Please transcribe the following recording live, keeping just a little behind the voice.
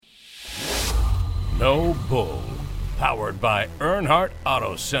No Bull, powered by Earnhardt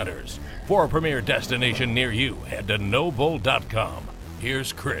Auto Centers. For a premier destination near you, head to nobull.com.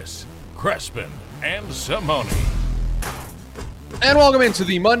 Here's Chris, Crespin, and Simone. And welcome into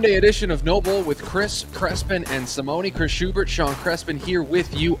the Monday edition of No Bull with Chris, Crespin, and Simone. Chris Schubert, Sean Crespin here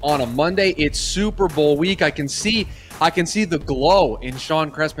with you on a Monday. It's Super Bowl week. I can see the glow in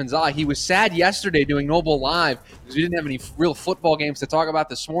Sean Crespin's eye. He was sad yesterday doing No Bull Live because we didn't have any real football games to talk about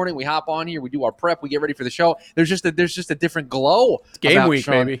this morning. We hop on here, we do our prep, we get ready for the show. There's just a different glow. It's game about week,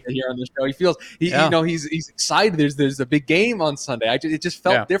 Sean baby. Here on the show, he feels he's excited. There's a big game on Sunday. It just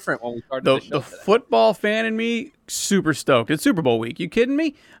felt different when we started the show. The football fan in me, super stoked. It's Super Bowl week. You kidding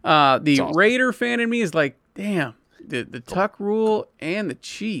me? The awesome. Raider fan in me is like, damn. The Tuck rule and the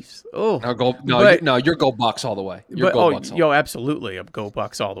Chiefs. Oh, you're go Bucks all the way. Absolutely, go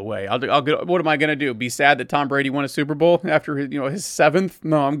Bucks all the way. I'll go. What am I gonna do? Be sad that Tom Brady won a Super Bowl after his seventh?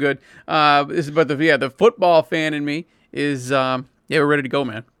 No, I'm good. The football fan in me is we're ready to go,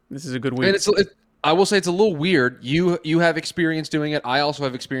 man. This is a good week. And I will say it's a little weird. You have experience doing it. I also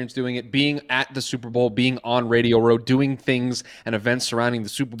have experience doing it. Being at the Super Bowl, being on Radio Row, doing things and events surrounding the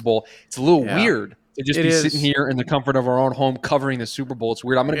Super Bowl. It's a little weird. To just be sitting here in the comfort of our own home covering the Super Bowl. It's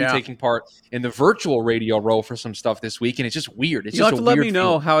weird. I'm going to be taking part in the virtual Radio Row for some stuff this week, and it's just weird. You'll have to let me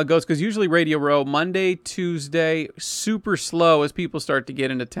know how it goes, because usually Radio Row, Monday, Tuesday, super slow as people start to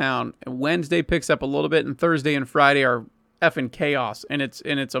get into town. And Wednesday picks up a little bit, and Thursday and Friday are effing chaos, and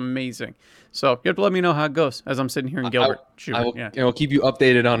it's amazing. So you have to let me know how it goes as I'm sitting here in Gilbert. I will keep you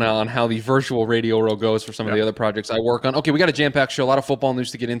updated on how the virtual Radio Row goes for some of the other projects I work on. Okay, we got a jam-packed show, a lot of football news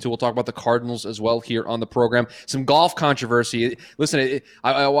to get into. We'll talk about the Cardinals as well here on the program. Some golf controversy. Listen,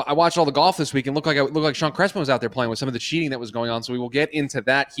 I watched all the golf this week and looked like Sean Crespin was out there playing with some of the cheating that was going on. So we will get into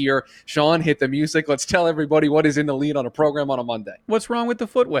that here. Sean, hit the music. Let's tell everybody what is in the lead on a program on a Monday. What's wrong with the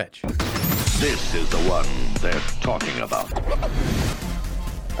foot wedge? This is the one they're talking about.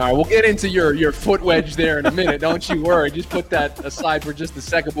 All right, we'll get into your foot wedge there in a minute. Don't you worry. Just put that aside for just a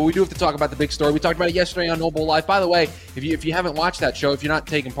second. But we do have to talk about the big story. We talked about it yesterday on No Bull Live. By the way, if you haven't watched that show, if you're not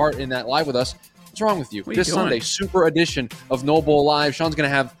taking part in that live with us, what's wrong with you? This Sunday, super edition of No Bull Live. Sean's going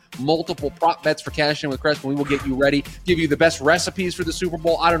to have multiple prop bets for cash in with Crespin. We will get you ready, give you the best recipes for the Super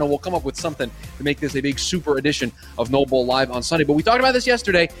Bowl. I don't know. We'll come up with something to make this a big super edition of No Bull Live on Sunday. But we talked about this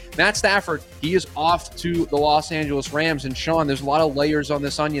yesterday. Matt Stafford, he is off to the Los Angeles Rams. And Sean, there's a lot of layers on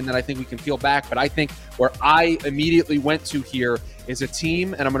this onion that I think we can peel back. But I think where I immediately went to here is a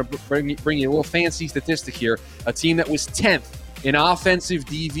team, and I'm going to bring you a little fancy statistic here, a team that was 10th in offensive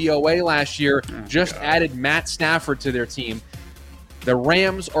DVOA last year, added Matt Stafford to their team. The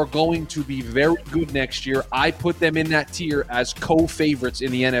Rams are going to be very good next year. I put them in that tier as co-favorites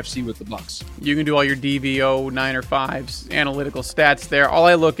in the NFC with the Bucs. You can do all your DVO 9 or 5s analytical stats there. All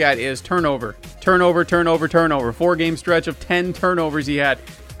I look at is turnover. 4-game stretch of 10 turnovers he had.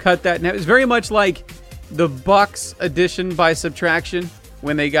 Cut that. Now, it was very much like the Bucs addition by subtraction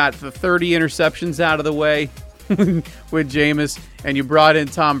when they got the 30 interceptions out of the way with Jameis, and you brought in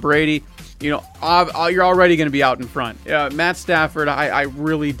Tom Brady. You're already going to be out in front. Matt Stafford, I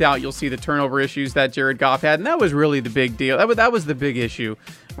really doubt you'll see the turnover issues that Jared Goff had, and that was really the big deal. That was the big issue,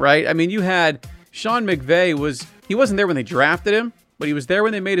 right? I mean, you had Sean McVay he wasn't there when they drafted him, but he was there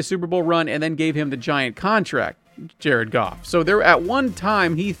when they made a Super Bowl run and then gave him the giant contract, Jared Goff. So there, at one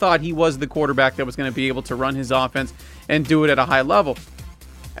time, he thought he was the quarterback that was going to be able to run his offense and do it at a high level.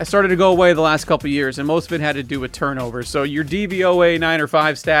 It started to go away the last couple of years, and most of it had to do with turnovers. So your DVOA 9 or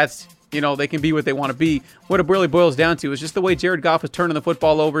 5 stats, they can be what they want to be. What it really boils down to is just the way Jared Goff was turning the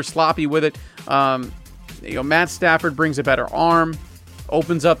football over, sloppy with it. Matt Stafford brings a better arm,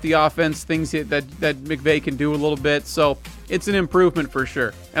 opens up the offense, things that McVay can do a little bit. So it's an improvement for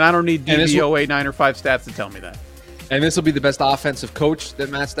sure. And I don't need DVOA 9 or 5 stats to tell me that. And this will be the best offensive coach that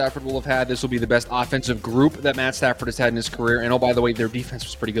Matt Stafford will have had. This will be the best offensive group that Matt Stafford has had in his career. And, oh, by the way, their defense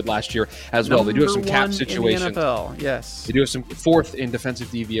was pretty good last year as well. They do have some cap situations. In the NFL, yes. They do have some fourth in defensive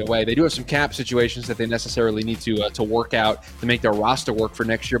DVOA. They do have some cap situations that they necessarily need to work out to make their roster work for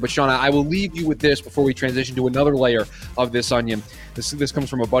next year. But, Sean, I will leave you with this before we transition to another layer of this onion. This comes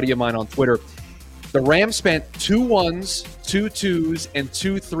from a buddy of mine on Twitter. The Rams spent 2 1s, 2 2s, and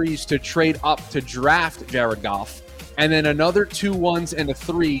 2 3s to trade up to draft Jared Goff, and then another 2 1s and a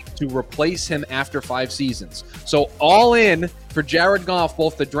 3 to replace him after 5 seasons. So all in for Jared Goff,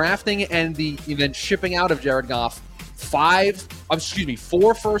 both the drafting and the then shipping out of Jared Goff,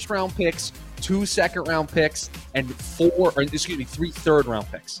 4 first-round picks, 2 second-round picks, and 3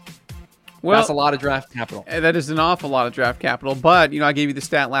 third-round picks. Well, that's a lot of draft capital. That is an awful lot of draft capital. But, I gave you the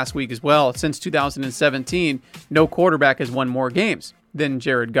stat last week as well. Since 2017, no quarterback has won more games. than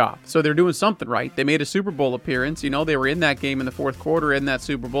Jared Goff. So they're doing something right. They made a Super Bowl appearance. They were in that game in the fourth quarter. In that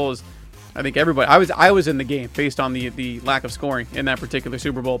Super Bowl, is I think everybody. I was in the game based on the lack of scoring in that particular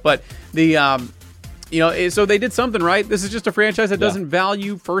Super Bowl. But so they did something right. This is just a franchise that doesn't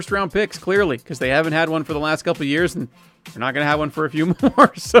value first-round picks, clearly, because they haven't had one for the last couple of years, and they're not going to have one for a few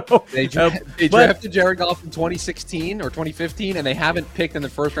more. So they drafted Jared Goff in 2016 or 2015, and they haven't picked in the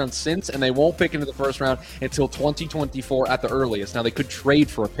first round since, and they won't pick into the first round until 2024 at the earliest. Now, they could trade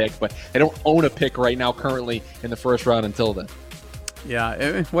for a pick, but they don't own a pick right now currently in the first round until then.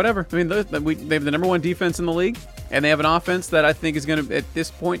 Yeah, whatever. I mean, they have the number one defense in the league, and they have an offense that I think is going to, at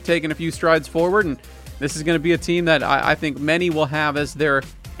this point, taking a few strides forward, and this is going to be a team that I think many will have as their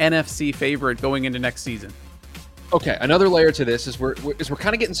NFC favorite going into next season. Okay, another layer to this is we're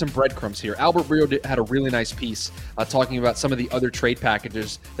kind of getting some breadcrumbs here. Albert Breer had a really nice piece talking about some of the other trade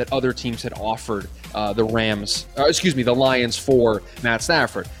packages that other teams had offered the Lions for Matt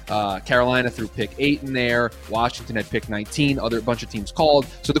Stafford. Carolina threw pick 8 in there. Washington had pick 19. Bunch of teams called.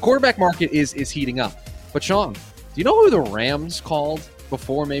 So the quarterback market is heating up. But Sean, do you know who the Rams called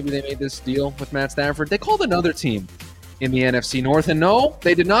before maybe they made this deal with Matt Stafford? They called another team in the NFC North. And no,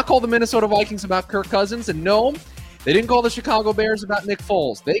 they did not call the Minnesota Vikings about Kirk Cousins. And no, they didn't call the Chicago Bears about Nick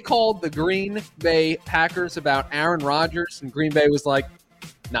Foles. They called the Green Bay Packers about Aaron Rodgers, and Green Bay was like,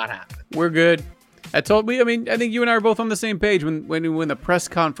 not happening. We're good. I think you and I are both on the same page when the press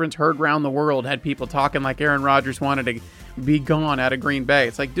conference heard round the world had people talking like Aaron Rodgers wanted to be gone out of Green Bay.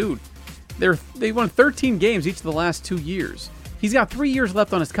 It's like, dude, they won 13 games each of the last 2 years. He's got 3 years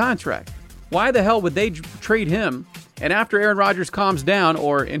left on his contract. Why the hell would they trade him? And after Aaron Rodgers calms down,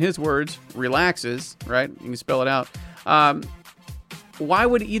 or in his words, relaxes, right? You can spell it out. Why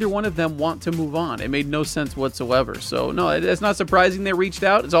would either one of them want to move on? It made no sense whatsoever. So, no, it's not surprising they reached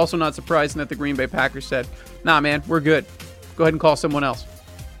out. It's also not surprising that the Green Bay Packers said, nah, man, we're good. Go ahead and call someone else.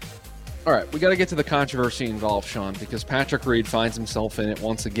 All right, we got to get to the controversy in golf, Sean, because Patrick Reed finds himself in it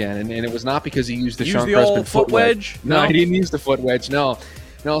once again. And it was not because he used the Sean Crespin foot wedge? No, he didn't use the foot wedge, no.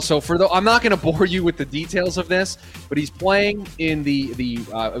 No, so I'm not going to bore you with the details of this, but he's playing in the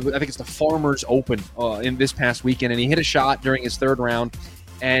I think it's the Farmers Open in this past weekend, and he hit a shot during his third round,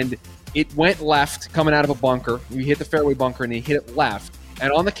 and it went left coming out of a bunker. He hit the fairway bunker, and he hit it left.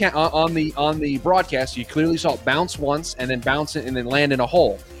 And on the broadcast, you clearly saw it bounce once and then bounce it and then land in a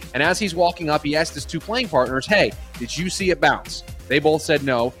hole. And as he's walking up, he asked his two playing partners, "Hey, did you see it bounce?" They both said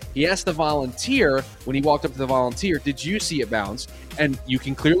no. He asked the volunteer, when he walked up to the volunteer, "Did you see it bounce?" And you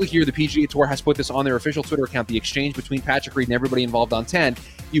can clearly hear the PGA Tour has put this on their official Twitter account, the exchange between Patrick Reed and everybody involved on 10.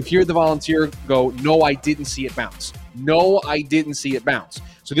 You hear the volunteer go, "No, I didn't see it bounce. No, I didn't see it bounce."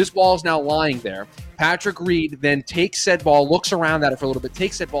 So this ball is now lying there. Patrick Reed then takes said ball, looks around at it for a little bit,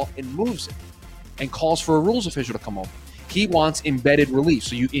 takes that ball and moves it and calls for a rules official to come over. He wants embedded relief.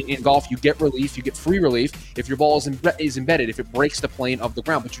 So in golf, you get relief, you get free relief if your ball is embedded, if it breaks the plane of the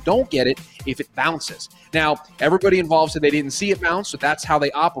ground. But you don't get it if it bounces. Now, everybody involved said they didn't see it bounce, so that's how they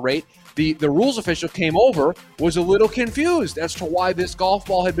operate. The rules official came over, was a little confused as to why this golf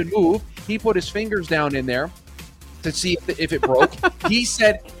ball had been moved. He put his fingers down in there to see if it broke. He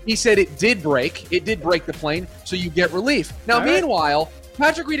said it did break. It did break the plane, so you get relief. Now, meanwhile,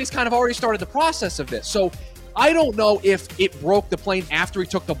 Patrick Reed has kind of already started the process of this. So I don't know if it broke the plane after he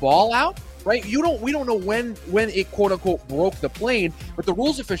took the ball out, right? We don't know when it quote unquote broke the plane, but the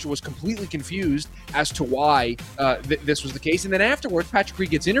rules official was completely confused as to why this was the case. And then afterwards, Patrick Reed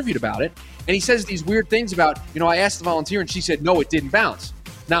gets interviewed about it, and he says these weird things about, I asked the volunteer and she said, no, it didn't bounce.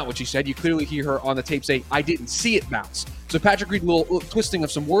 Not what she said. You clearly hear her on the tape say, I didn't see it bounce. So Patrick Reed, a little twisting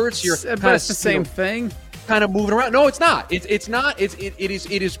of some words here. But it's the same thing. Kind of moving around. No, it's not. It's not. It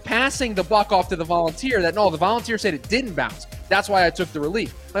is passing the buck off to the volunteer that, no, the volunteer said it didn't bounce. That's why I took the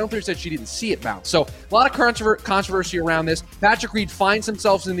relief. My volunteer said she didn't see it bounce. So a lot of controversy around this. Patrick Reed finds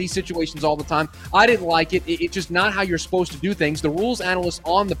himself in these situations all the time. I didn't like it. It's just not how you're supposed to do things. The rules analyst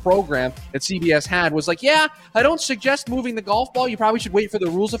on the program that CBS had was like, yeah, I don't suggest moving the golf ball. You probably should wait for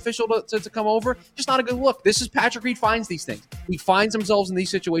the rules official to come over. Just not a good look. This is Patrick Reed finds these things. He finds himself in these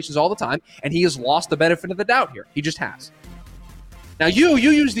situations all the time, and he has lost the benefit of the doubt here. He just has. Now, you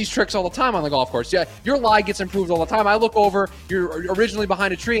use these tricks all the time on the golf course. Yeah, your lie gets improved all the time. I look over, you're originally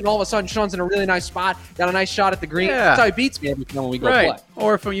behind a tree, and all of a sudden, Sean's in a really nice spot, got a nice shot at the green. Yeah. That's how he beats me every time when we go play.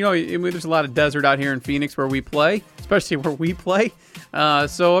 Or if there's a lot of desert out here in Phoenix where we play, especially where we play.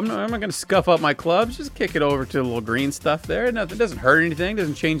 So I'm not going to scuff up my clubs. Just kick it over to the little green stuff there. Nothing, doesn't hurt anything.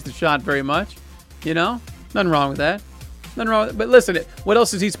 Doesn't change the shot very much. Nothing wrong with that. Nothing wrong with it. But listen, what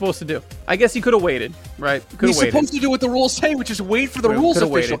else is he supposed to do? I guess he could have waited, right? He's supposed to do what the rules say, which is wait for the rules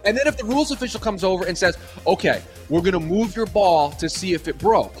official. Waited. And then if the rules official comes over and says, okay, we're going to move your ball to see if it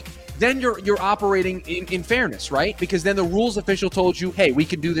broke, then you're operating in fairness, right? Because then the rules official told you, hey, we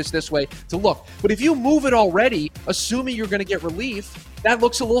can do this way to look. But if you move it already, assuming you're going to get relief, that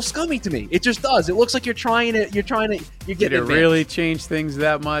looks a little scummy to me. It just does. It looks like you're getting Did it really change things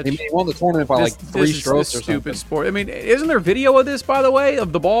that much? They won the tournament by like 3 strokes or something. Stupid sport. I mean, isn't there video of this, by the way,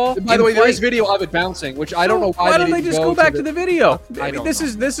 of the ball? By the way, there is video of it bouncing, which I don't know why don't they just go back to the video? I mean, this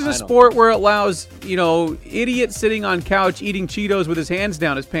is a sport where it allows, idiot sitting on couch eating Cheetos with his hands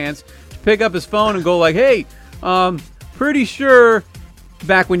down his pants to pick up his phone and go like, hey, pretty sure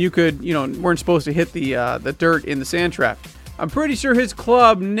back when you could, weren't supposed to hit the dirt in the sand trap. I'm pretty sure his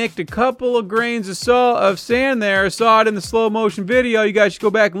club nicked a couple of grains of sand there. Saw it in the slow motion video. You guys should go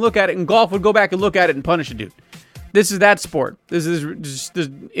back and look at it. And golf would go back and look at it and punish a dude. This is that sport. This is just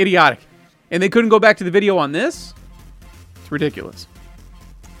idiotic. And they couldn't go back to the video on this? It's ridiculous.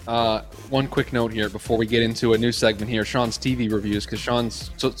 One quick note here before we get into a new segment here, Sean's TV reviews, because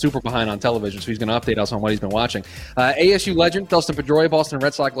Sean's super behind on television, so he's going to update us on what he's been watching. ASU legend, Dustin Pedroia, Boston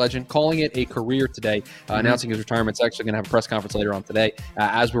Red Sox legend, calling it a career today, announcing his retirement. It's actually going to have a press conference later on today.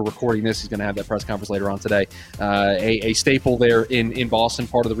 As we're recording this, he's going to have that press conference later on today. A staple there in Boston,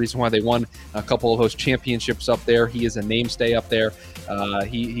 part of the reason why they won a couple of those championships up there. He is a namestay up there.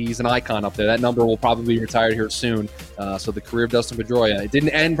 He's an icon up there. That number will probably be retired here soon. So the career of Dustin Pedroia, it didn't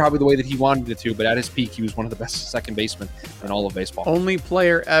end probably the way that he wanted it to, but at his peak, he was one of the best second basemen in all of baseball. Only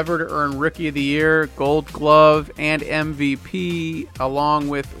player ever to earn Rookie of the Year, Gold Glove, and MVP, along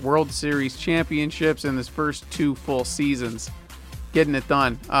with World Series championships in his first 2 full seasons. Getting it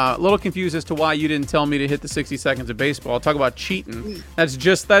done. A little confused as to why you didn't tell me to hit the 60 seconds of baseball. Talk about cheating.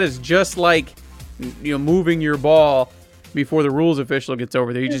 That is just like moving your ball before the rules official gets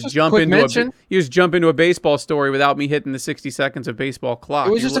over there. You just jump into a baseball story without me hitting the 60 seconds of baseball clock.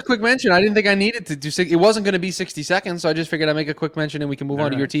 It was just a quick mention. I didn't think I needed to do. It wasn't going to be 60 seconds, so I just figured I'd make a quick mention and we can move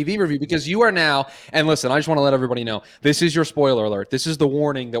on to your TV review, because you are now. And listen, I just want to let everybody know this is your spoiler alert. This is the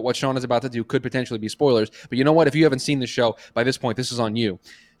warning that what Sean is about to do could potentially be spoilers. But you know what? If you haven't seen the show by this point, this is on you.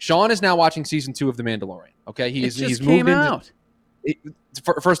 Sean is now watching season 2 of The Mandalorian. Okay, he's moved out.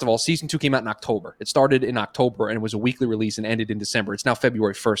 First of all, season 2 came out in October. It started in October and it was a weekly release and ended in December. It's now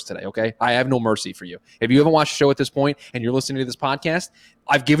February 1st today, okay? I have no mercy for you. If you haven't watched the show at this point and you're listening to this podcast,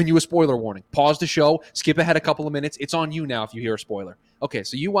 I've given you a spoiler warning. Pause the show, skip ahead a couple of minutes. It's on you now if you hear a spoiler. Okay,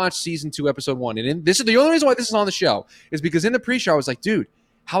 so you watched season 2, episode 1. And this is the only reason why this is on the show is because in the pre-show I was like, dude,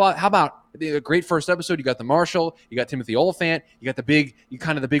 how about the great first episode? You got the Marshal, you got Timothy Olyphant, you got the big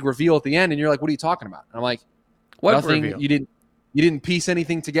reveal at the end, and you're like, what are you talking about? And I'm like, what nothing. Reveal? You didn't piece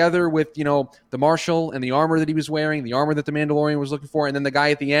anything together with, the Marshal and the armor that he was wearing, the armor that the Mandalorian was looking for, and then the guy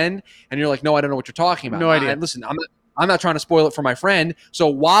at the end, and you're like, no, I don't know what you're talking about. No idea. Listen, I'm not trying to spoil it for my friend. So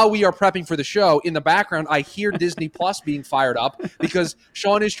while we are prepping for the show, in the background, I hear Disney Plus being fired up because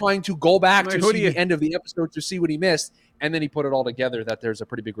Sean is trying to go back to see the end of the episode to see what he missed. And then he put it all together that there's a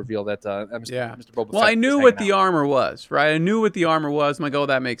pretty big reveal that Mr. Boba Fett. Well, I knew what the armor was, right? I knew what the armor was. I'm like, oh,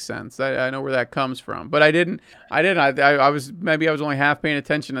 that makes sense. I know where that comes from. But I didn't. I was only half paying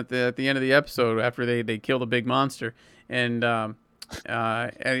attention at the end of the episode after they killed a big monster. And I'm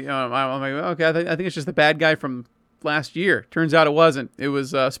like, okay, I think it's just the bad guy from last year. Turns out it wasn't. It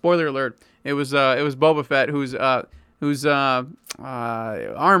was spoiler alert. It was Boba Fett whose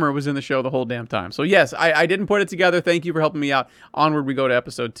armor was in the show the whole damn time. So yes, I didn't put it together. Thank you for helping me out. Onward we go to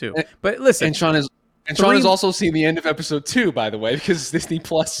episode 2. But listen, and Sean has also seen the end of episode 2, by the way, because Disney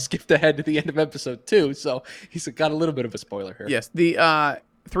Plus skipped ahead to the end of episode 2. So he's got a little bit of a spoiler here. Yes, the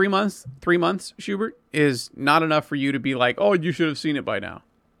 3 months, Schubert, is not enough for you to be like, oh, you should have seen it by now.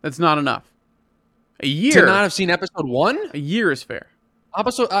 That's not enough. A year to not have seen episode 1. A year is fair.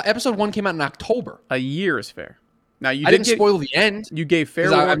 Episode 1 came out in October. A year is fair. Now I didn't spoil the end. You gave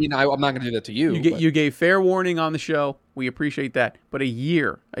fair warning. I mean, I'm not going to do that to you. You gave fair warning on the show. We appreciate that. But a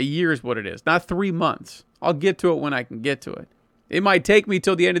year is what it is. Not 3 months. I'll get to it when I can get to it. It might take me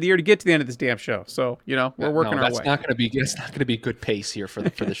till the end of the year to get to the end of this damn show. So, we're working our way. It's not going to be good pace here for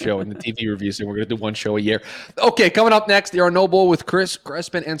the show and the TV reviews. And we're going to do one show a year. Okay, coming up next, the Arnaud Bowl with Chris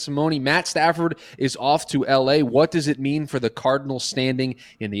Crespin and Simone. Matt Stafford is off to LA. What does it mean for the Cardinals standing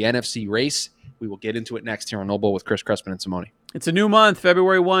in the NFC race? We will get into it next here on No Bull with Chris Crespin and Simone. It's a new month,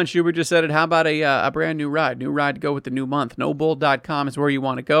 February 1. Schubert just said it. How about a brand new ride? New ride to go with the new month. NoBull.com is where you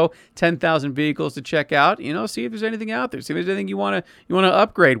want to go. 10,000 vehicles to check out. See if there's anything out there. See if there's anything you want to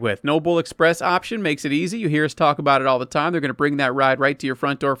upgrade with. No Bull Express option makes it easy. You hear us talk about it all the time. They're going to bring that ride right to your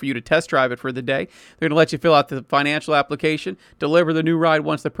front door for you to test drive it for the day. They're going to let you fill out the financial application, deliver the new ride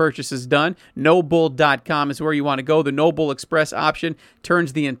once the purchase is done. NoBull.com is where you want to go. The No Bull Express option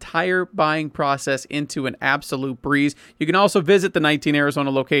turns the entire buying process into an absolute breeze. You can also visit the 19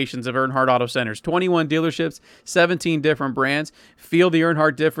 Arizona locations of Earnhardt Auto Centers. 21 dealerships, 17 different brands. Feel the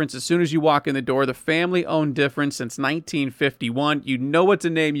Earnhardt difference as soon as you walk in the door. The family-owned difference since 1951. You know it's a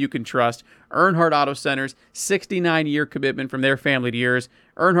name you can trust. Earnhardt Auto Centers, 69-year commitment from their family to yours.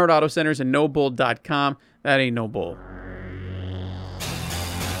 Earnhardt Auto Centers and NoBull.com. That ain't no bull.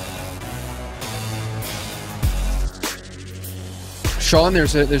 Sean,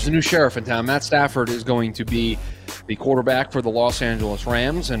 there's a new sheriff in town. Matt Stafford is going to be the quarterback for the Los Angeles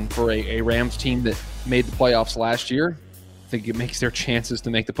Rams, and for a Rams team that made the playoffs last year. I think it makes their chances to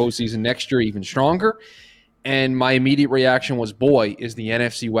make the postseason next year even stronger. And my immediate reaction was, boy, is the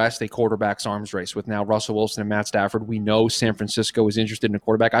NFC West a quarterback's arms race with now Russell Wilson and Matt Stafford. We know San Francisco is interested in a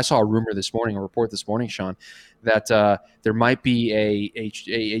quarterback. I saw a report this morning, Sean, that there might be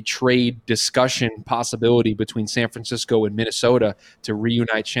a trade discussion possibility between San Francisco and Minnesota to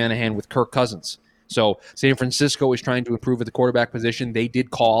reunite Shanahan with Kirk Cousins. So San Francisco is trying to improve at the quarterback position. They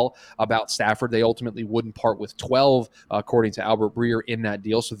did call about Stafford. They ultimately wouldn't part with 12, according to Albert Breer, in that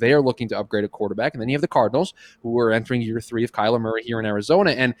deal. So they are looking to upgrade a quarterback. And then you have the Cardinals, who are entering year 3 of Kyler Murray here in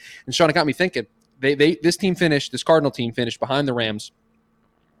Arizona. And Sean, it got me thinking. This Cardinal team finished behind the Rams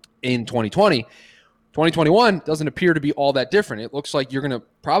in 2020. 2021 doesn't appear to be all that different. It looks like you're going to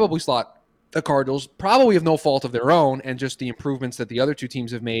probably slot the Cardinals, probably of no fault of their own, and just the improvements that the other two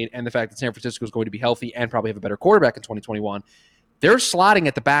teams have made, and the fact that San Francisco is going to be healthy and probably have a better quarterback in 2021. They're slotting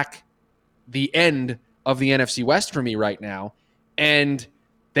at the back, the end of the NFC West for me right now, and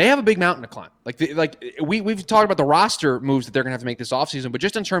they have a big mountain to climb. We've talked about the roster moves that they're going to have to make this offseason, but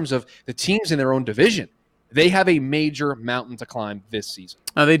just in terms of the teams in their own division, they have a major mountain to climb this season.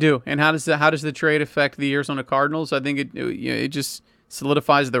 Oh, they do. And how does the trade affect the Arizona Cardinals? I think it just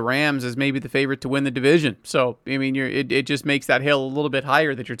solidifies the Rams as maybe the favorite to win the division. So, I mean, it just makes that hill a little bit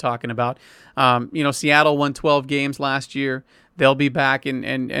higher that you're talking about. Seattle won 12 games last year. They'll be back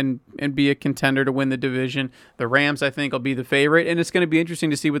and be a contender to win the division. The Rams, I think, will be the favorite, and it's going to be interesting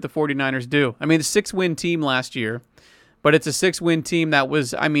to see what the 49ers do. I mean, the 6-win team last year, but it's a 6-win team that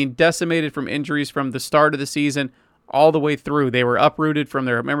was, decimated from injuries from the start of the season all the way through. They were uprooted from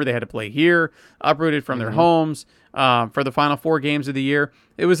remember they had to play here, uprooted from their homes for the final 4 games of the year.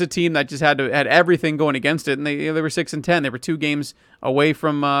 It was a team that just had everything going against it, and they were 6-10. They were 2 games away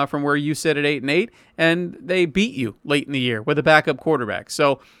from where you sit at 8-8, and they beat you late in the year with a backup quarterback.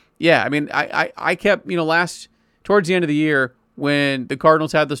 So, yeah, I kept, towards the end of the year when the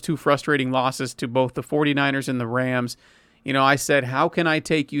Cardinals had those 2 frustrating losses to both the 49ers and the Rams, I said, how can I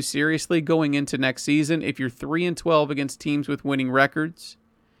take you seriously going into next season if you're 3-12 against teams with winning records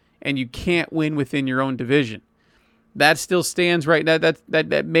and you can't win within your own division? That still stands right now.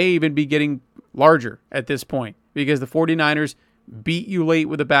 That may even be getting larger at this point because the 49ers beat you late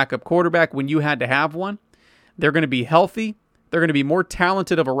with a backup quarterback when you had to have one. They're going to be healthy. They're going to be more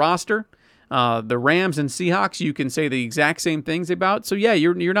talented of a roster. The Rams and Seahawks, you can say the exact same things about. So, yeah,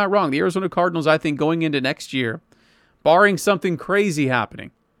 you're not wrong. The Arizona Cardinals, I think, going into next year, barring something crazy happening,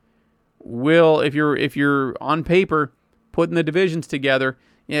 will, if you're on paper putting the divisions together,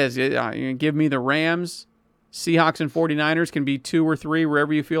 yes, give me the Rams, Seahawks, and 49ers can be 2 or 3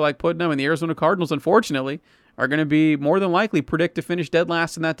 wherever you feel like putting them, and the Arizona Cardinals, unfortunately, are going to be more than likely predict to finish dead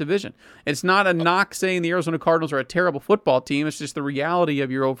last in that division. It's not a knock saying the Arizona Cardinals are a terrible football team. It's just the reality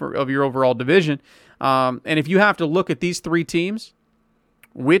of your overall division. And if you have to look at these 3 teams,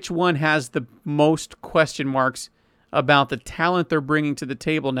 which one has the most question marks about the talent they're bringing to the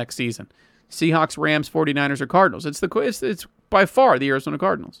table next season? Seahawks, Rams, 49ers, or Cardinals? It's by far the Arizona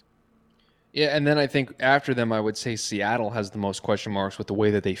Cardinals. Yeah, and then I think after them, I would say Seattle has the most question marks with the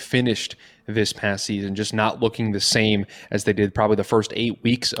way that they finished this past season, just not looking the same as they did probably the first 8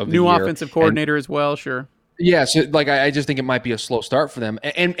 weeks of the year. New offensive coordinator as well, sure. Yeah, so I just think it might be a slow start for them.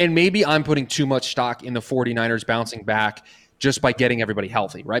 And maybe I'm putting too much stock in the 49ers bouncing back just by getting everybody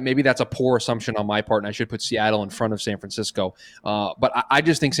healthy, right? Maybe that's a poor assumption on my part, and I should put Seattle in front of San Francisco. But I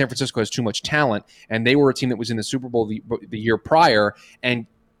just think San Francisco has too much talent, and they were a team that was in the Super Bowl the year prior, and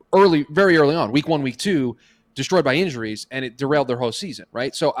very early on, week 1, week 2, destroyed by injuries, and it derailed their whole season,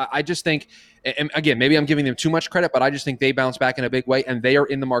 right? So I just think, and again, maybe I'm giving them too much credit, but I just think they bounce back in a big way, and they are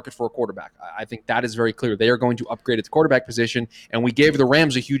in the market for a quarterback. I think that is very clear. They are going to upgrade at the quarterback position, and we gave the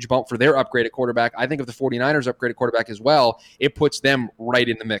Rams a huge bump for their upgraded quarterback. I think if the 49ers upgraded quarterback as well, it puts them right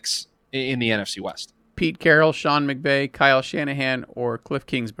in the mix in the NFC West. Pete Carroll, Sean McVay, Kyle Shanahan, or Cliff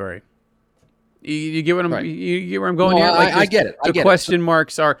Kingsbury. You get what I'm you get where I'm going no, here? I get it. The question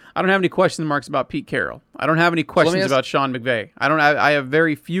marks are, I don't have any question marks about Pete Carroll. I don't have any questions about Sean McVay. I have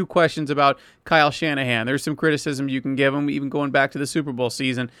very few questions about Kyle Shanahan. There's some criticism you can give him, even going back to the Super Bowl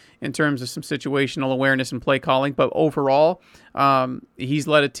season, in terms of some situational awareness and play calling. But overall, he's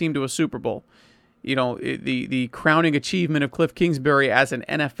led a team to a Super Bowl. You know, the crowning achievement of Cliff Kingsbury as an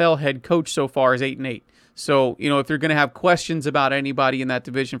NFL head coach so far is 8-8. So, you know, if they're going to have questions about anybody in that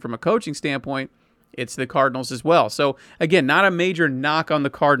division from a coaching standpoint, it's the Cardinals as well. So, again, not a major knock on the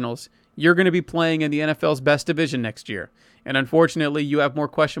Cardinals. You're going to be playing in the NFL's best division next year. And unfortunately, you have more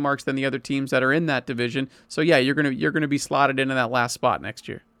question marks than the other teams that are in that division. So, yeah, you're going to be slotted into that last spot next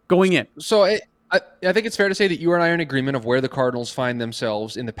year. Going in. So, I think it's fair to say that you and I are in agreement of where the Cardinals find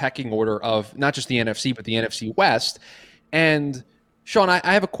themselves in the pecking order of not just the NFC, but the NFC West. And Sean, I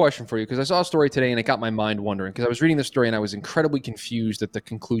have a question for you because I saw a story today and it got my mind wondering because I was reading the story and I was incredibly confused at the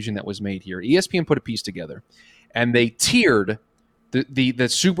conclusion that was made here. ESPN put a piece together and they tiered the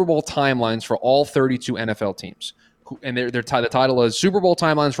Super Bowl timelines for all 32 NFL teams. And the title is Super Bowl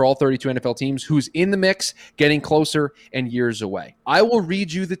timelines for all 32 NFL teams, who's in the mix, getting closer, and years away. I will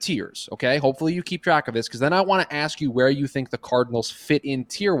read you the tiers, okay? Hopefully you keep track of this because then I want to ask you where you think the Cardinals fit in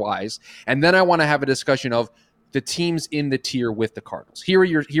tier-wise, and then I want to have a discussion of the teams in the tier with the Cardinals. Here are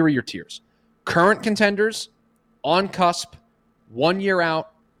your tiers. Current contenders, on cusp, 1 year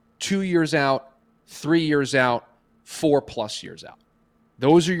out, 2 years out, 3 years out, 4+ years out.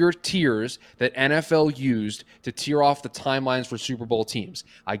 Those are your tiers that NFL used to tier off the timelines for Super Bowl teams.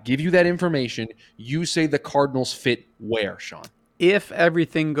 I give you that information. You say the Cardinals fit where, Sean? If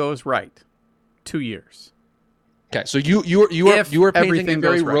everything goes right, 2 years. Okay, so you are painting a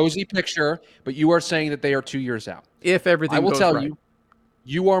very rosy picture, but you are saying that they are 2 years out. If everything goes right. I will tell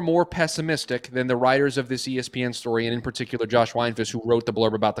you are more pessimistic than the writers of this ESPN story, and in particular Josh Weinfuss, who wrote the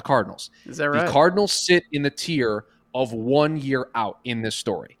blurb about the Cardinals. Is that right? The Cardinals sit in the tier of 1 year out in this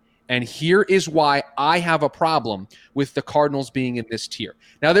story. And here is why I have a problem with the Cardinals being in this tier.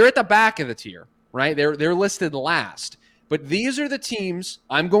 Now, they're at the back of the tier, right? They're listed last. But these are the teams,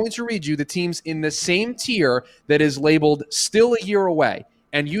 I'm going to read you, the teams in the same tier that is labeled still a year away.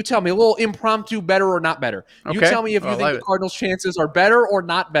 And you tell me, a little impromptu, better or not better. Okay. You tell me if you think the Cardinals' chances are better or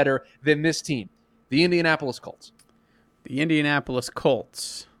not better than this team. The Indianapolis Colts. The Indianapolis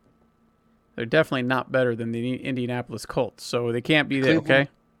Colts. They're definitely not better than the Indianapolis Colts, so they can't be there, okay?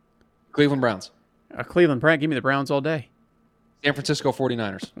 Cleveland Browns. Cleveland Browns. Give me the Browns all day. San Francisco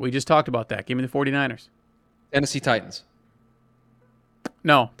 49ers. We just talked about that. Give me the 49ers. Tennessee Titans.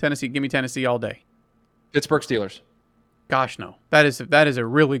 No, Tennessee. Give me Tennessee all day. Pittsburgh Steelers. Gosh, no. That is a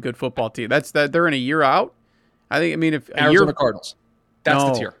really good football team. They're in a year out. If Arizona Cardinals. That's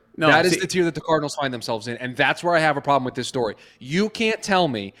the tier. No, that is the tier that the Cardinals find themselves in, and that's where I have a problem with this story. You can't tell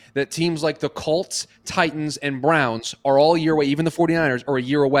me that teams like the Colts, Titans, and Browns are all a year away, even the 49ers are a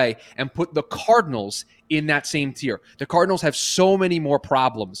year away, and put the Cardinals in that same tier. The Cardinals have so many more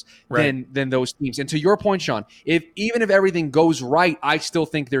problems than those teams. And to your point, Sean, even if everything goes right, I still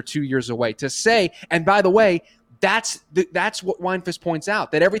think they're 2 years away. To say, and by the way, that's what Weinfuss points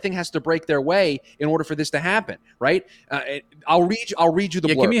out, that everything has to break their way in order for this to happen, right? I'll read you the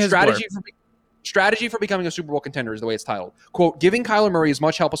blurb. Give me his blurb. Strategy for becoming a Super Bowl contender is the way it's titled. Quote, giving Kyler Murray as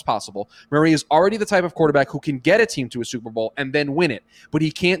much help as possible. Murray is already the type of quarterback who can get a team to a Super Bowl and then win it, but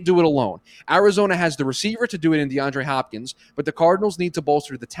he can't do it alone. Arizona has the receiver to do it in DeAndre Hopkins, but the Cardinals need to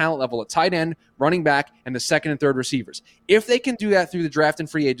bolster the talent level at tight end, running back, and the second and third receivers. If they can do that through the draft and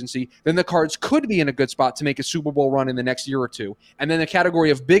free agency, then the Cards could be in a good spot to make a Super Bowl run in the next year or two. And then the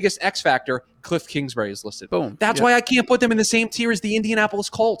category of biggest X factor, Cliff Kingsbury is listed. Boom. That's why I can't put them in the same tier as the Indianapolis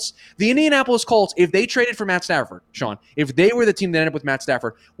Colts. The Indianapolis Colts, if they traded for Matt Stafford, Sean, if they were the team that ended up with Matt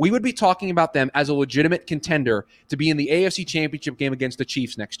Stafford, we would be talking about them as a legitimate contender to be in the AFC Championship game against the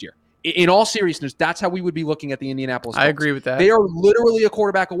Chiefs next year. In all seriousness, that's how we would be looking at the Indianapolis Colts. I agree with that. They are literally a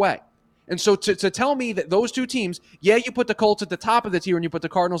quarterback away. And so to tell me that those two teams, yeah, you put the Colts at the top of the tier and you put the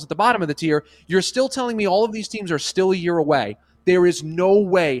Cardinals at the bottom of the tier, you're still telling me all of these teams are still a year away. There is no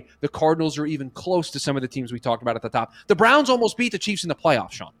way the Cardinals are even close to some of the teams we talked about at the top. The Browns almost beat the Chiefs in the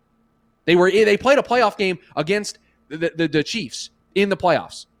playoffs, Sean. They played a playoff game against the Chiefs in the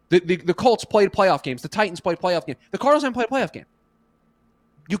playoffs. The Colts played playoff games. The Titans played playoff games. The Cardinals haven't played a playoff game.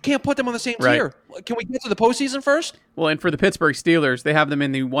 You can't put them on the same Right. tier. Can we get to the postseason first? Well, and for the Pittsburgh Steelers, they have them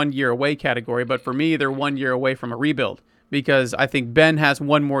in the 1 year away category. But for me, they're 1 year away from a rebuild because I think Ben has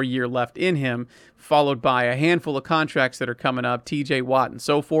one more year left in him, followed by a handful of contracts that are coming up, TJ Watt and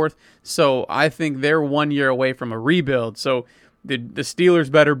so forth. So I think they're 1 year away from a rebuild. So the Steelers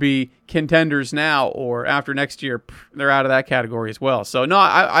better be contenders now, or after next year, they're out of that category as well. So no,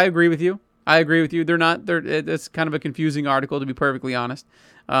 I agree with you. They're not. It's kind of a confusing article, to be perfectly honest.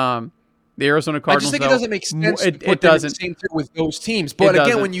 The Arizona Cardinals. I just think it doesn't make sense. It doesn't. The same tier with those teams. But again,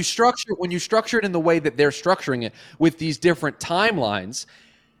 doesn't. when you structure it in the way that they're structuring it with these different timelines,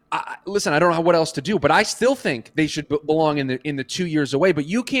 listen, I don't know what else to do, but I still think they should belong in the 2 years away. But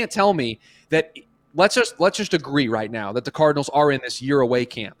you can't tell me that. Let's just agree right now that the Cardinals are in this year away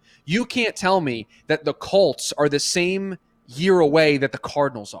camp. You can't tell me that the Colts are the same year away that the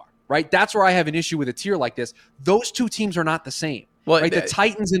Cardinals are. Right? That's where I have an issue with a tier like this. Those two teams are not the same. Well, right? The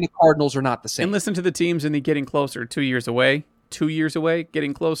Titans and the Cardinals are not the same. And listen to the teams in the getting closer, 2 years away,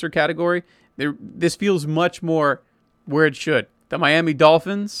 getting closer category. This feels much more where it should. The Miami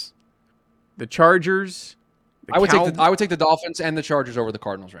Dolphins, the Chargers. I would take the Dolphins and the Chargers over the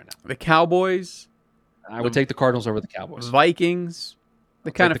Cardinals right now. The Cowboys. I would take the Cardinals over the Cowboys. Vikings.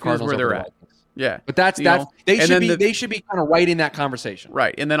 The kind of feels where they're at. Yeah, but they should be kind of right in that conversation.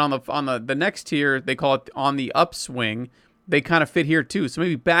 Right, and then on the next tier, they call it on the upswing. They kind of fit here too. So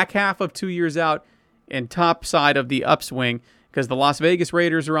maybe back half of 2 years out and top side of the upswing, because the Las Vegas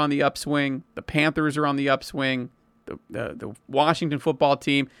Raiders are on the upswing, the Panthers are on the upswing, the Washington football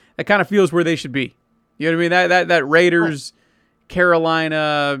team. That kind of feels where they should be. You know what I mean? That Raiders.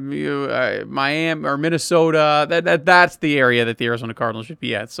 Carolina, Miami, or Minnesota. That's the area that the Arizona Cardinals should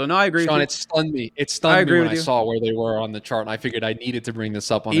be at. So no, I agree. Sean, with you. it stunned me. It stunned me when I saw where they were on the chart, and I figured I needed to bring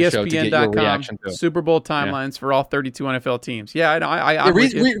this up on the show to get your reaction to it. Super Bowl timelines for all 32 NFL teams. Yeah, I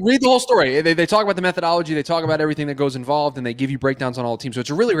read the whole story. They talk about the methodology. They talk about everything that goes involved, and they give you breakdowns on all the teams. So it's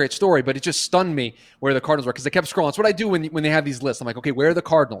a really great story, but it just stunned me where the Cardinals were because I kept scrolling. That's what I do when they have these lists. I'm like, okay, where are the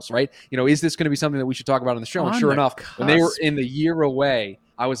Cardinals, right? Is this going to be something that we should talk about on the show? And sure enough, when they were in the year away,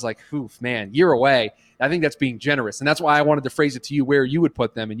 I was like, oof, man, year away. I think that's being generous. And that's why I wanted to phrase it to you where you would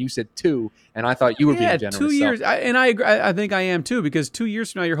put them. And you said 2, and I thought you were being generous. 2 years. I agree. I think I am too, because 2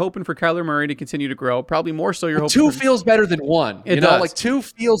 years from now, you're hoping for Kyler Murray to continue to grow. Probably more so you're hoping 2 feels better than 1. It does. Like 2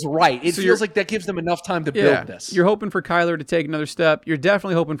 feels right. It feels like that gives them enough time to build this. You're hoping for Kyler to take another step. You're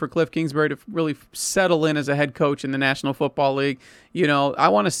definitely hoping for Cliff Kingsbury to really settle in as a head coach in the National Football League. I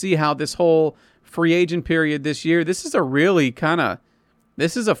want to see how this whole free agent period this year, this is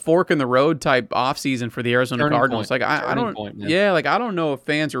a fork in the road type offseason for the Arizona Cardinals. Point. I don't know if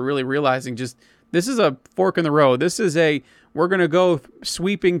fans are really realizing just this is a fork in the road. This is we're going to go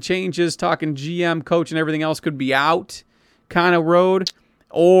sweeping changes, talking GM, coach, and everything else could be out kind of road.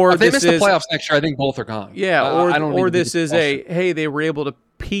 Or if they miss the playoffs next year, I think both are gone. Yeah, or this is hey, they were able to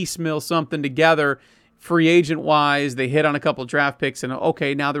piecemeal something together free agent wise. They hit on a couple draft picks, and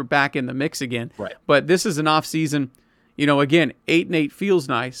okay, now they're back in the mix again. Right. But this is an offseason. Again, 8-8 feels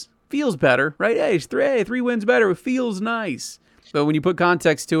nice. Feels better, right? Hey, it's 3 wins better. It feels nice. But when you put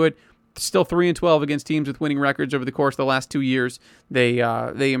context to it, still 3-12 against teams with winning records over the course of the last 2 years. They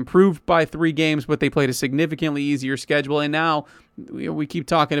improved by 3 games, but they played a significantly easier schedule. And now we keep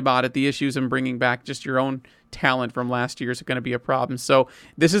talking about it. The issues in bringing back just your own talent from last year is going to be a problem. So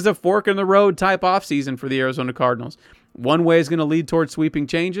this is a fork in the road type offseason for the Arizona Cardinals. One way is going to lead towards sweeping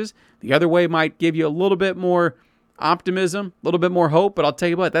changes. The other way might give you a little bit more optimism, a little bit more hope, but I'll tell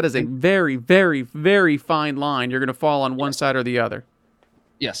you what, that is a very, very, very fine line. You're going to fall on one side or the other.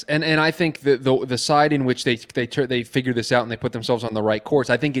 Yes, and I think the side in which they figure this out and they put themselves on the right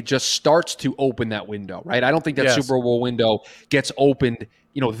course, I think it just starts to open that window, right? I don't think that Super Bowl window gets opened,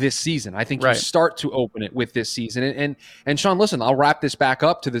 this season. I think you start to open it with this season. And Sean, listen, I'll wrap this back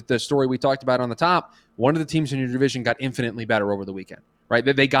up to the story we talked about on the top. One of the teams in your division got infinitely better over the weekend, right?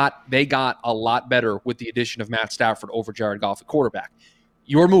 They got a lot better with the addition of Matt Stafford over Jared Goff at quarterback.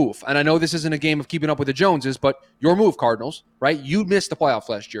 Your move, and I know this isn't a game of keeping up with the Joneses, but your move, Cardinals, right? You missed the playoffs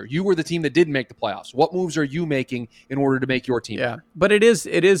last year. You were the team that didn't make the playoffs. What moves are you making in order to make your team better? But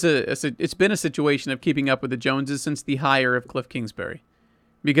it's been a situation of keeping up with the Joneses since the hire of Cliff Kingsbury.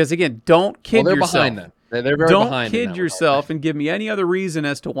 Because again, don't kid yourself. Behind them. They're very behind. Don't kid yourself and give me any other reason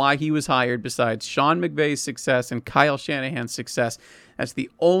as to why he was hired besides Sean McVay's success and Kyle Shanahan's success. That's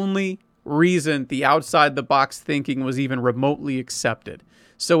the only reason the outside the box thinking was even remotely accepted.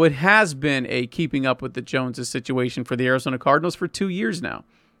 So it has been a keeping up with the Joneses situation for the Arizona Cardinals for 2 years now.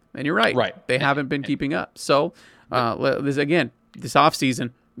 And you're right. Right. They haven't been keeping up. So, this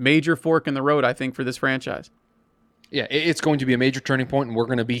offseason, major fork in the road, I think, for this franchise. Yeah, it's going to be a major turning point, and we're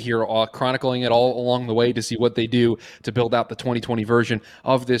going to be here chronicling it all along the way to see what they do to build out the 2020 version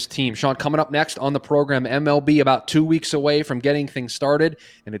of this team. Sean, coming up next on the program, MLB about 2 weeks away from getting things started,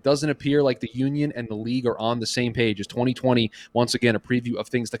 and it doesn't appear like the union and the league are on the same page. As 2020, once again, a preview of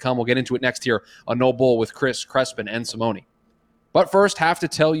things to come. We'll get into it next here on No Bull with Chris, Crespin, and Simone. But first, have to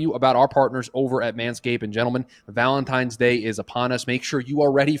tell you about our partners over at Manscaped. And gentlemen, Valentine's Day is upon us. Make sure you are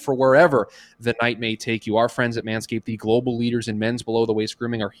ready for wherever the night may take you. Our friends at Manscaped, the global leaders in men's below-the-waist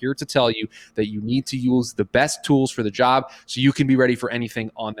grooming, are here to tell you that you need to use the best tools for the job so you can be ready for anything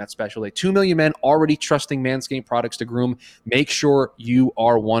on that special day. 2 million men already trusting Manscaped products to groom. Make sure you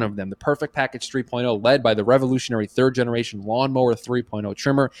are one of them. The Perfect Package 3.0, led by the revolutionary third-generation Lawnmower 3.0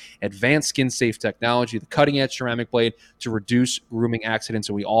 trimmer, advanced skin-safe technology, the cutting-edge ceramic blade to reduce grooming accidents,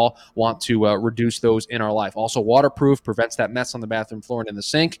 and we all want to reduce those in our life. Also waterproof, prevents that mess on the bathroom floor and in the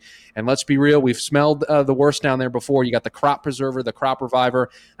sink. And let's be real, we've smelled the worst down there before. You got the Crop Preserver, the Crop Reviver.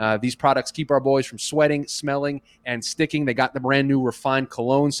 These products keep our boys from sweating, smelling, and sticking. They got the brand new refined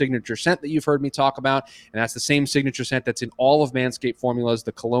cologne signature scent that you've heard me talk about, and that's the same signature scent that's in all of Manscaped formulas.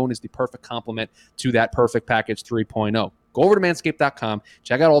 The cologne is the perfect complement to that Perfect Package 3.0. Go over to manscaped.com,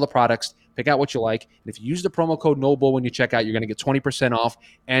 check out all the products, pick out what you like. And if you use the promo code NOBULL when you check out, you're going to get 20% off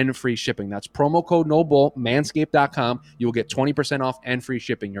and free shipping. That's promo code NOBULL, manscaped.com. You will get 20% off and free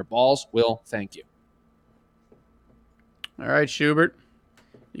shipping. Your balls will thank you. All right, Schubert.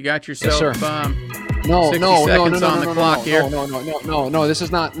 You got yourself 60 seconds on the clock here. No. This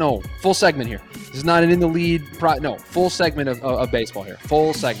is not, full segment here. This is not an in the lead. Full segment of baseball here.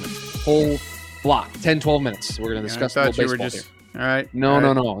 Full segment. Full block. 10, 12 minutes. We're going to discuss a little baseball here. All right. No,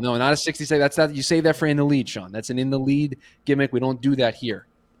 not a 60 second. That's that. You say that for in the lead, Sean. That's an in the lead gimmick. We don't do that here.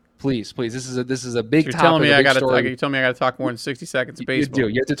 Please. This is a big topic. You're telling me I got to talk more than 60 seconds of baseball. You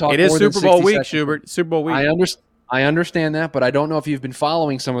do. You have to talk. It is Super Bowl week, Schubert. Super Bowl week. I understand that, but I don't know if you've been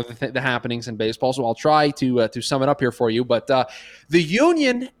following some of the happenings in baseball, so I'll try to sum it up here for you. But the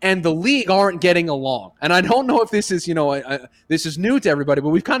union and the league aren't getting along, and I don't know if this is this is new to everybody, but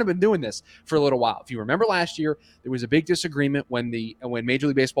we've kind of been doing this for a little while. If you remember last year, there was a big disagreement when Major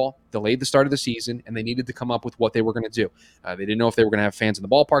League Baseball delayed the start of the season, and they needed to come up with what they were going to do. They didn't know if they were going to have fans in the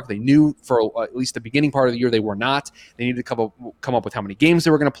ballpark. They knew for at least the beginning part of the year they were not. They needed to come up with how many games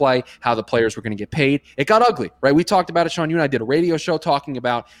they were going to play, how the players were going to get paid. It got ugly, right? We talked about it, Sean. You and I did a radio show talking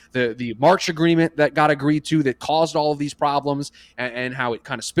about the March agreement that got agreed to that caused all of these problems and how it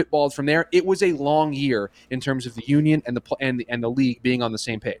kind of spitballed from there. It was a long year in terms of the union and the league being on the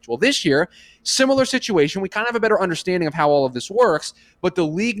same page. Well, this year, similar situation. We kind of have a better understanding of how all of this works, but the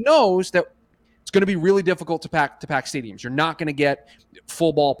league knows that it's going to be really difficult to pack stadiums. You're not going to get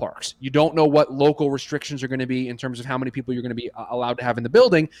full ballparks. You don't know what local restrictions are going to be in terms of how many people you're going to be allowed to have in the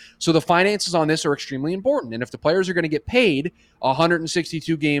building. So the finances on this are extremely important. And if the players are going to get paid a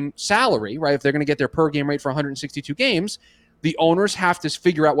 162-game salary, right, if they're going to get their per game rate for 162 games, the owners have to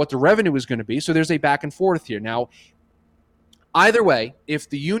figure out what the revenue is going to be. So there's a back and forth here. Now, either way, if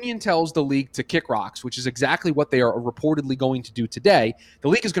the union tells the league to kick rocks, which is exactly what they are reportedly going to do today, the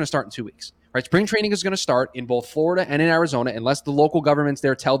league is going to start in 2 weeks. Right, spring training is going to start in both Florida and in Arizona, unless the local governments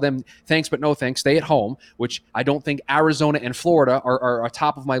there tell them thanks but no thanks, stay at home. Which I don't think Arizona and Florida are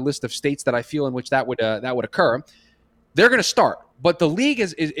top of my list of states that I feel in which that would occur. They're going to start, but the league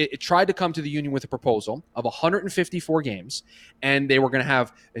it tried to come to the union with a proposal of 154 games, and they were going to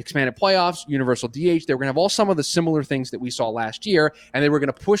have expanded playoffs, universal DH. They were going to have all some of the similar things that we saw last year, and they were going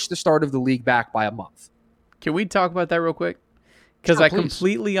to push the start of the league back by a month. Can we talk about that real quick? Because I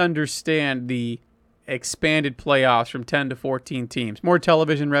completely understand the expanded playoffs from 10 to 14 teams. More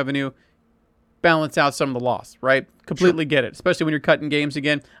television revenue, balance out some of the loss, right? Completely get it, especially when you're cutting games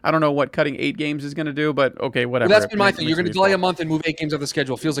again. I don't know what cutting 8 games is going to do, but okay, whatever. Well, that's been my thing. You're going to delay a month and move 8 games off the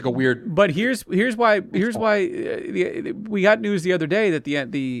schedule. Feels like a weird. But here's why we got news the other day that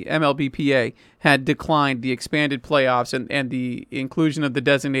the MLBPA had declined the expanded playoffs and the inclusion of the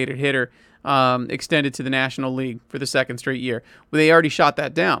designated hitter extended to the National League for the second straight year. Well, they already shot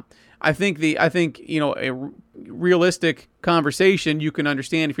that down. I think a realistic conversation you can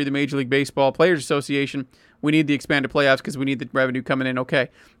understand if you're the Major League Baseball Players Association. We need the expanded playoffs because we need the revenue coming in. Okay,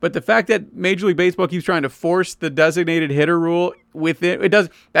 but the fact that Major League Baseball keeps trying to force the designated hitter rule that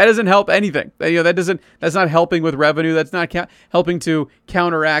doesn't help anything. That's not helping with revenue. That's not helping to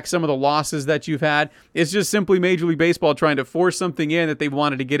counteract some of the losses that you've had. It's just simply Major League Baseball trying to force something in that they've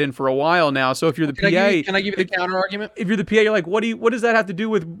wanted to get in for a while now. So if you're the PA, can I give you the counter argument? If you're the PA, you're like, what does that have to do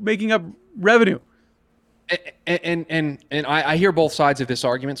with making up revenue? And I hear both sides of this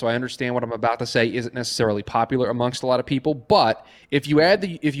argument, so I understand what I'm about to say isn't necessarily popular amongst a lot of people. But if you add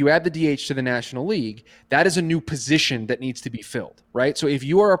the DH to the National League, that is a new position that needs to be filled, right? So if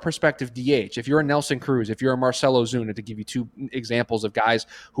you are a prospective DH, if you're a Nelson Cruz, if you're a Marcell Ozuna, to give you two examples of guys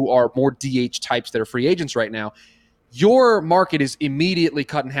who are more DH types that are free agents right now, your market is immediately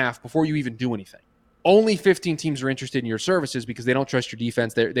cut in half before you even do anything. Only 15 teams are interested in your services because they don't trust your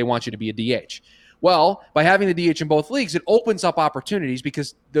defense. They want you to be a DH. Well, by having the DH in both leagues, it opens up opportunities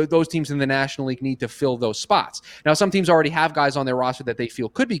because those teams in the National League need to fill those spots. Now, some teams already have guys on their roster that they feel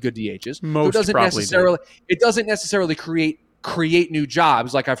could be good DHs. Most it doesn't necessarily create new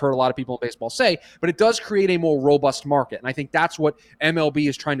jobs, like I've heard a lot of people in baseball say, but it does create a more robust market. And I think that's what MLB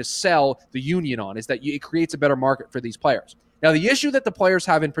is trying to sell the union on, is that it creates a better market for these players. Now, the issue that the players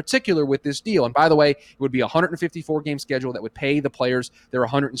have in particular with this deal, and by the way, it would be a 154-game schedule that would pay the players their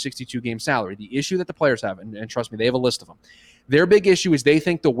 162-game salary. The issue that the players have, and trust me, they have a list of them, their big issue is they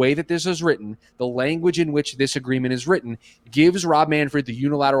think the way that this is written, the language in which this agreement is written, gives Rob Manfred the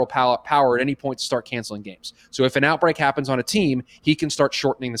unilateral power at any point to start canceling games. So if an outbreak happens on a team, he can start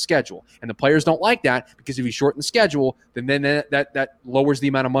shortening the schedule. And the players don't like that, because if you shorten the schedule, then that lowers the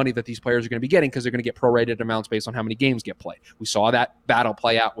amount of money that these players are going to be getting, because they're going to get prorated amounts based on how many games get played. We saw that battle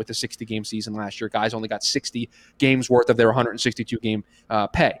play out with the 60-game season last year. Guys only got 60 games worth of their 162-game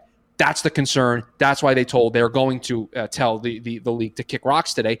pay. That's the concern. That's why they're going to tell the league to kick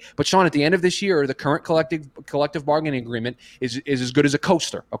rocks today. But Sean, at the end of this year, the current collective bargaining agreement is as good as a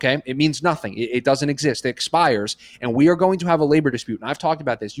coaster. Okay, it means nothing. It doesn't exist. It expires, and we are going to have a labor dispute. And I've talked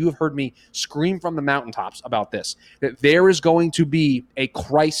about this. You have heard me scream from the mountaintops about this. That there is going to be a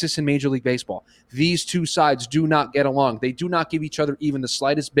crisis in Major League Baseball. These two sides do not get along. They do not give each other even the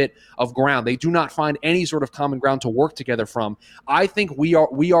slightest bit of ground. They do not find any sort of common ground to work together from. I think we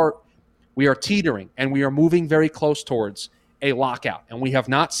are teetering, and we are moving very close towards a lockout. And we have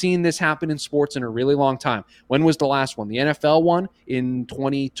not seen this happen in sports in a really long time. When was the last one? The NFL one in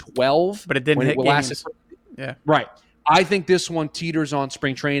 2012. But it didn't hit games. Yeah. Right. I think this one teeters on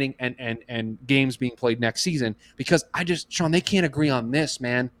spring training and games being played next season, because Sean, they can't agree on this,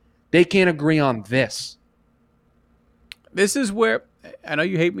 man. They can't agree on this. This is where, I know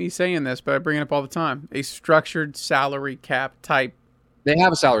you hate me saying this, but I bring it up all the time, a structured salary cap type. They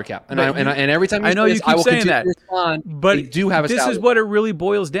have a salary cap, and every time I know you keep saying that, but they do have a salary cap. This is what it really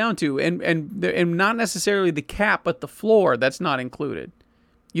boils down to, and not necessarily the cap, but the floor that's not included.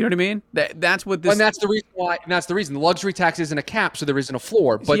 You know what I mean? That's what this. And that's the reason why. And that's the reason the luxury tax isn't a cap, so there isn't a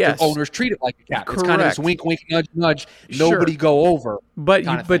floor. But yes, the owners treat it like a cap. Correct. It's kind of this wink, wink, nudge, nudge. Nobody go over. But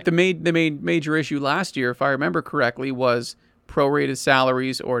the major issue last year, if I remember correctly, was prorated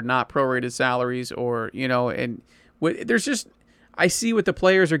salaries or not prorated salaries, or and there's just. I see what the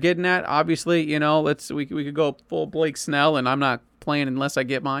players are getting at. Obviously, we could go full Blake Snell, and I'm not playing unless I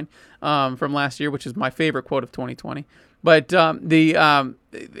get mine from last year, which is my favorite quote of 2020. But from the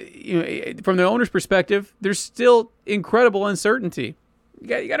owner's perspective, there's still incredible uncertainty.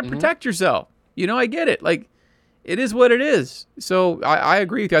 You got to protect yourself. I get it. Like, it is what it is. So I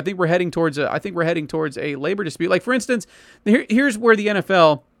agree with you. I think we're heading towards a labor dispute. Like, for instance, here's where the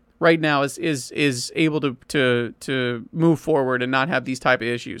NFL right now is able to move forward and not have these type of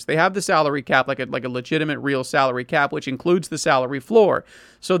issues. They have the salary cap, like a legitimate real salary cap, which includes the salary floor.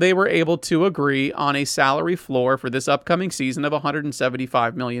 So they were able to agree on a salary floor for this upcoming season of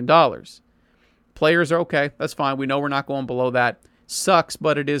 $175 million. Players are okay. That's fine. We know we're not going below that. Sucks,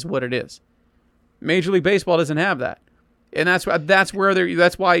 but it is what it is. Major League Baseball doesn't have that. And that's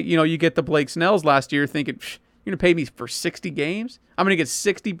why you get the Blake Snells last year thinking, you're going to pay me for 60 games? I'm going to get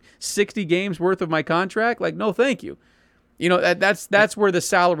 60 games worth of my contract? Like, no, thank you. That's where the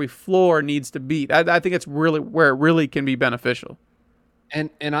salary floor needs to be. I think it's really where it really can be beneficial.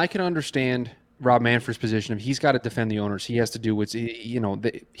 And I can understand Rob Manfred's position. If he's got to defend the owners, he has to do what's,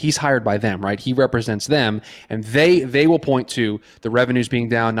 he's hired by them, right? He represents them, and they will point to the revenues being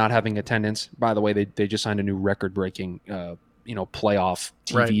down, not having attendance. By the way, they just signed a new record-breaking playoff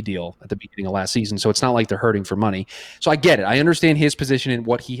TV deal at the beginning of last season. So it's not like they're hurting for money. So I get it. I understand his position and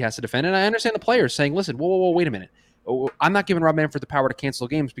what he has to defend. And I understand the players saying, listen, whoa, wait a minute. I'm not giving Rob Manfred the power to cancel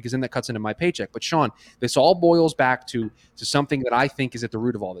games, because then that cuts into my paycheck. But Sean, this all boils back to something that I think is at the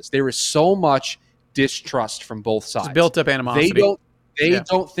root of all this. There is so much distrust from both sides. It's built up animosity. They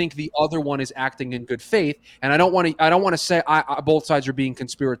don't think the other one is acting in good faith, and I don't want to say both sides are being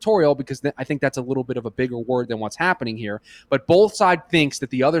conspiratorial, because I think that's a little bit of a bigger word than what's happening here. But both sides thinks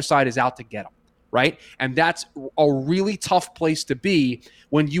that the other side is out to get them. right? And that's a really tough place to be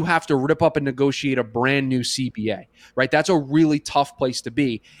when you have to rip up and negotiate a brand new CBA, right? That's a really tough place to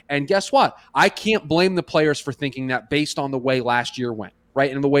be. And guess what? I can't blame the players for thinking that based on the way last year went,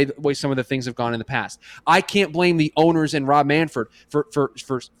 right? And the way some of the things have gone in the past. I can't blame the owners and Rob Manfred for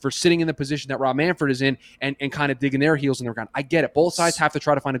sitting in the position that Rob Manfred is in and kind of digging their heels in the ground. I get it. Both sides have to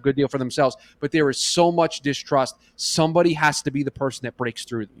try to find a good deal for themselves, but there is so much distrust. Somebody has to be the person that breaks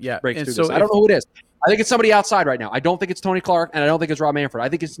through this. I don't know who it is. I think it's somebody outside right now. I don't think it's Tony Clark, and I don't think it's Rob Manfred. I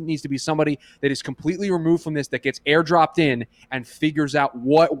think it needs to be somebody that is completely removed from this, that gets airdropped in and figures out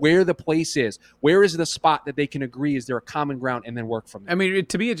where the place is. Where is the spot that they can agree? Is there a common ground, and then work from there? I mean,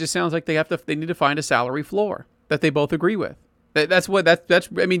 to me, it just sounds like they need to find a salary floor that they both agree with. That's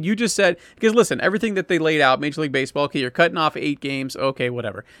I mean, you just said, because listen, everything that they laid out, Major League Baseball, okay, you're cutting off 8 games, okay,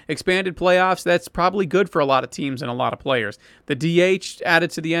 whatever. Expanded playoffs, that's probably good for a lot of teams and a lot of players. The DH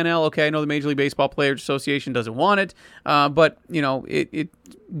added to the NL, okay, I know the Major League Baseball Players Association doesn't want it, but, you know, it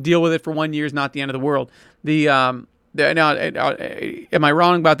deal with it for 1 year is not the end of the world. Now, am I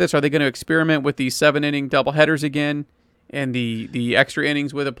wrong about this? Are they going to experiment with the 7-inning doubleheaders again and the extra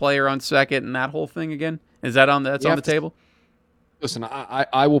innings with a player on second and that whole thing again? Is that on the table? Listen,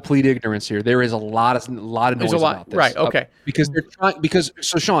 I will plead ignorance here. There is a lot of noise about this, right? Okay, because they're trying.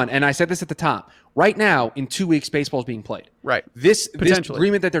 So Sean, and I said this at the top. Right now, in 2 weeks, baseball is being played. Right. This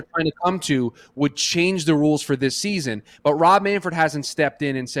agreement that they're trying to come to would change the rules for this season. But Rob Manfred hasn't stepped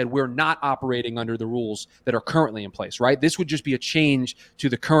in and said we're not operating under the rules that are currently in place. Right. This would just be a change to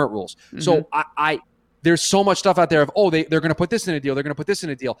the current rules. Mm-hmm. So there's so much stuff out there of they're going to put this in a deal. They're going to put this in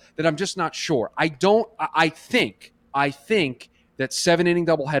a deal that I'm just not sure. I think that 7-inning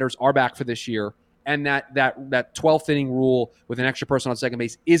doubleheaders are back for this year, and that 12th inning rule with an extra person on second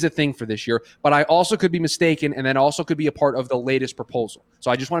base is a thing for this year. But I also could be mistaken, and that also could be a part of the latest proposal.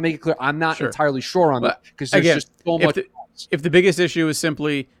 So I just want to make it clear I'm not entirely sure on that, because there's just so much. If the biggest issue is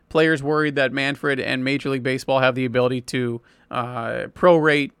simply players worried that Manfred and Major League Baseball have the ability to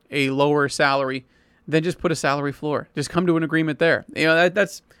prorate a lower salary, then just put a salary floor. Just come to an agreement there. You know,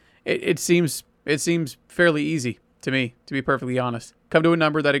 it seems fairly easy to me, to be perfectly honest. Come to a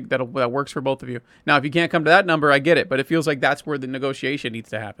number that works for both of you. Now, if you can't come to that number, I get it, but it feels like that's where the negotiation needs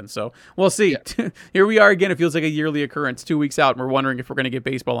to happen. So we'll see. Yeah. Here we are again. It feels like a yearly occurrence, 2 weeks out, and we're wondering if we're going to get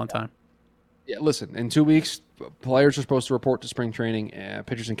baseball on time. Yeah, listen, in 2 weeks, players are supposed to report to spring training,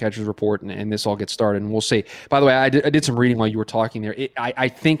 pitchers and catchers report, and this all gets started, and we'll see. By the way, I did some reading while you were talking there. I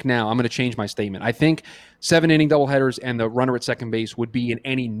think now I'm going to change my statement. I think 7-inning doubleheaders and the runner at second base would be in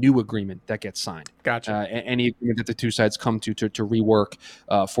any new agreement that gets signed. Gotcha. Any agreement that the two sides come to rework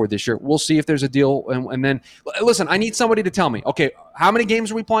for this year. We'll see if there's a deal. And then, listen, I need somebody to tell me, okay, how many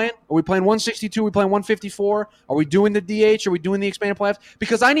games are we playing? Are we playing 162? Are we playing 154? Are we doing the DH? Are we doing the expanded playoffs?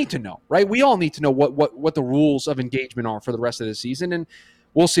 Because I need to know, right? We all need to know what the rules of engagement are for the rest of the season. And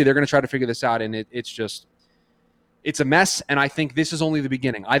we'll see. They're going to try to figure this out. And it's a mess, and I think this is only the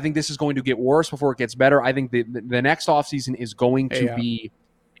beginning. I think this is going to get worse before it gets better. I think the next offseason is going to be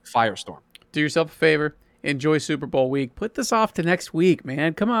a firestorm. Do yourself a favor. Enjoy Super Bowl week. Put this off to next week,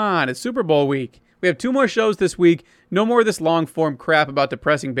 man. Come on. It's Super Bowl week. We have 2 more shows this week. No more of this long-form crap about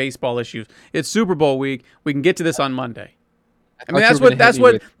depressing baseball issues. It's Super Bowl week. We can get to this on Monday. I mean, that's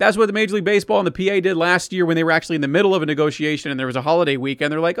what the Major League Baseball and the PA did last year when they were actually in the middle of a negotiation and there was a holiday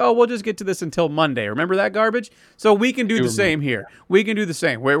weekend. They're like, oh, we'll just get to this until Monday. Remember that garbage? So we can do the same here. We can do the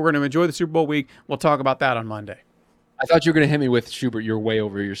same. We're going to enjoy the Super Bowl week. We'll talk about that on Monday. I thought you were going to hit me with Schubert. You're way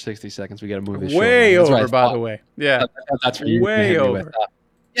over your 60 seconds. We got to move this way over, by the way. Yeah, that's what you way over.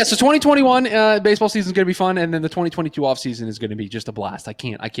 Yeah, so 2021 baseball season is going to be fun, and then the 2022 offseason is going to be just a blast. I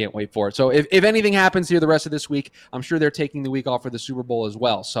can't wait for it. So if anything happens here the rest of this week, I'm sure they're taking the week off for the Super Bowl as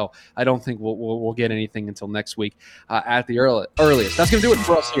well. So I don't think we'll get anything until next week at the earliest. That's going to do it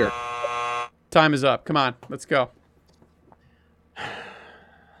for us here. Time is up. Come on, let's go.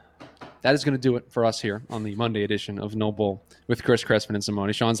 That is going to do it for us here on the Monday edition of No Bull with Chris Crespin and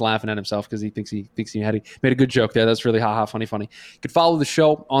Simone. Sean's laughing at himself because he thinks he made a good joke there. That's really funny. You can follow the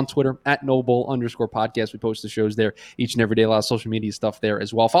show on Twitter at NoBull_podcast. We post the shows there each and every day. A lot of social media stuff there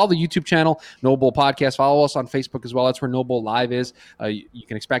as well. Follow the YouTube channel, No Bull Podcast. Follow us on Facebook as well. That's where No Bull Live is. You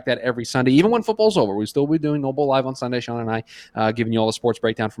can expect that every Sunday. Even when football's over, we'll still be doing No Bull Live on Sunday. Sean and I giving you all the sports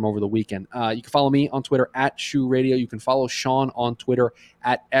breakdown from over the weekend. You can follow me on Twitter at Shoe Radio. You can follow Sean on Twitter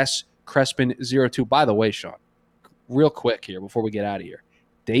at Crespin02. By the way, Sean, real quick here before we get out of here.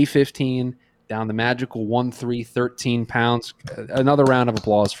 Day 15, down the magical 13 pounds. Another round of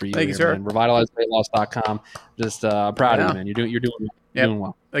applause for you. Thank you, sir. RevitalizeWeightLoss.com. Just proud of you, man. You're doing Yep. Doing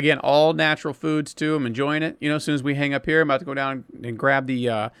well. Again, all natural foods too. I'm enjoying it. As soon as we hang up here, I'm about to go down and grab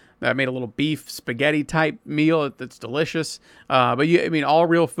I made a little beef spaghetti type meal that's delicious. But all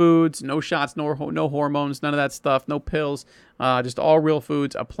real foods, no shots, no hormones, none of that stuff, no pills, just all real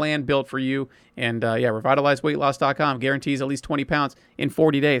foods, a plan built for you. And revitalizeweightloss.com guarantees at least 20 pounds in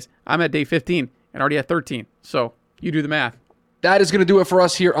 40 days. I'm at day 15 and already at 13. So you do the math. That is going to do it for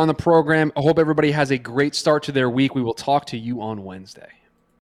us here on the program. I hope everybody has a great start to their week. We will talk to you on Wednesday.